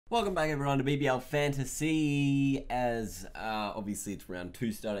Welcome back everyone to BBL Fantasy, as obviously it's round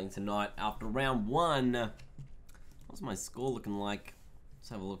 2 starting tonight. After round 1, what's my score looking like? Let's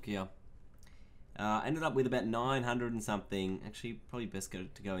have a look here. Ended up with about 900 and something. Actually, probably best to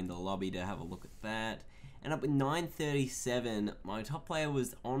go in the lobby to have a look at that. Ended up with 937. My top player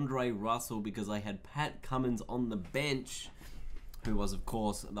was Andre Russell because I had Pat Cummins on the bench, who was of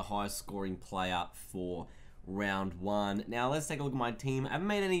course the highest scoring player for round 1. Now let's take a look at my team. I haven't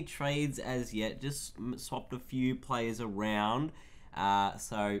made any trades as yet, just swapped a few players around.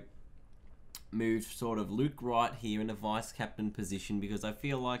 So moved sort of Luke Wright here in a vice captain position because I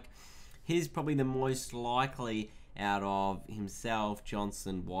feel like he's probably the most likely out of himself,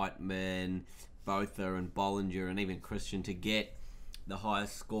 Johnson, Whiteman, Botha and Bollinger and even Christian to get the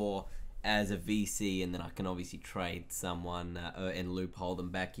highest score as a VC, and then I can obviously trade someone and loophole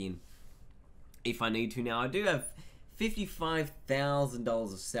them back in if I need to. Now, I do have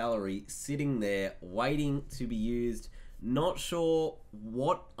 $55,000 of salary sitting there waiting to be used. Not sure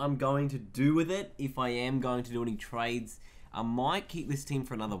what I'm going to do with it, if I am going to do any trades. I might keep this team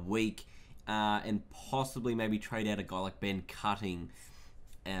for another week and possibly maybe trade out a guy like Ben Cutting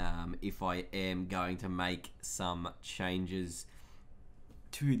if I am going to make some changes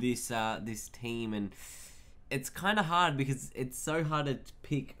to this team. And it's kind of hard because it's so hard to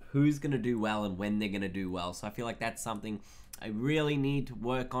pick who's going to do well and when they're going to do well. So I feel like that's something I really need to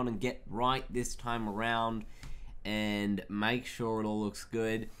work on and get right this time around and make sure it all looks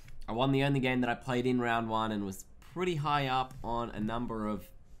good. I won the only game that I played in round 1 and was pretty high up on a number of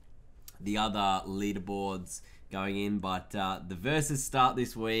the other leaderboards going in. But the versus start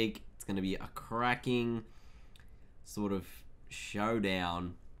this week. It's going to be a cracking sort of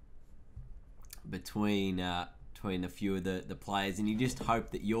showdown between a few of the players, and you just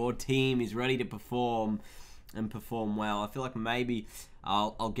hope that your team is ready to perform and perform well. I feel like maybe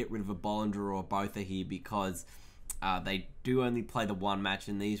I'll get rid of a Bollinger or a Botha here because they do only play the one match,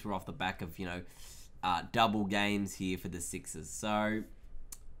 and these were off the back of double games here for the Sixers. So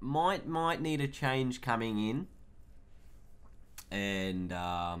might need a change coming in,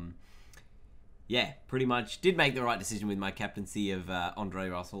 and yeah, pretty much did make the right decision with my captaincy of Andre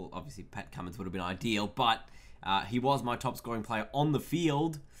Russell. Obviously, Pat Cummins would have been ideal, but he was my top scoring player on the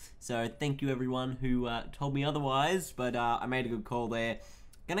field. So thank you everyone who told me otherwise, but I made a good call there.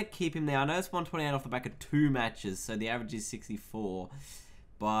 Gonna keep him there. I know it's 128 off the back of 2 matches, so the average is 64,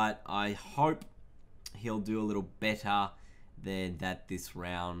 but I hope he'll do a little better than that this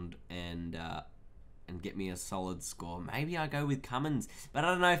round and get me a solid score. Maybe I go with Cummins, but I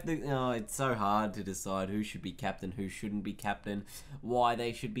don't know if it's so hard to decide who should be captain, who shouldn't be captain, why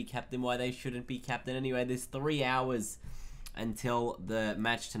they should be captain, why they shouldn't be captain. Anyway, there's 3 hours until the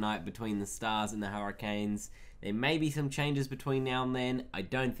match tonight between the Stars and the Hurricanes. There may be some changes between now and then. I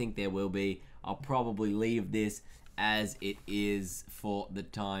don't think there will be. I'll probably leave this as it is for the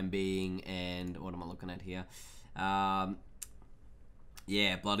time being. And what am I looking at here?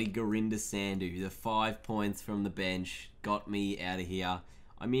 Yeah, bloody Gurinder Sandhu. The 5 points from the bench got me out of here.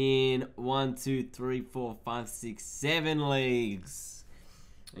 I'm in 1, 2, 3, 4, 5, 6, 7 leagues.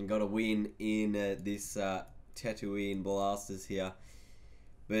 And got a win in this Tatooine Blasters here.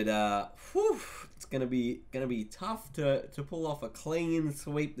 But it's gonna be tough to pull off a clean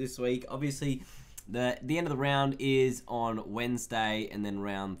sweep this week. Obviously, the end of the round is on Wednesday, and then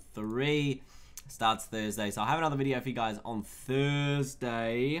round 3 starts Thursday. So I'll have another video for you guys on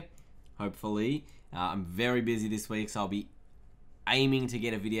Thursday, hopefully. I'm very busy this week, so I'll be aiming to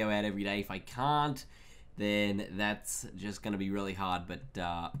get a video out every day. If I can't, then that's just going to be really hard. But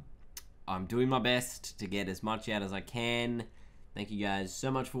I'm doing my best to get as much out as I can. Thank you guys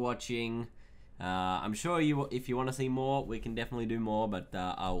so much for watching. I'm sure if you want to see more, we can definitely do more. But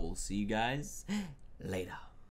I will see you guys later.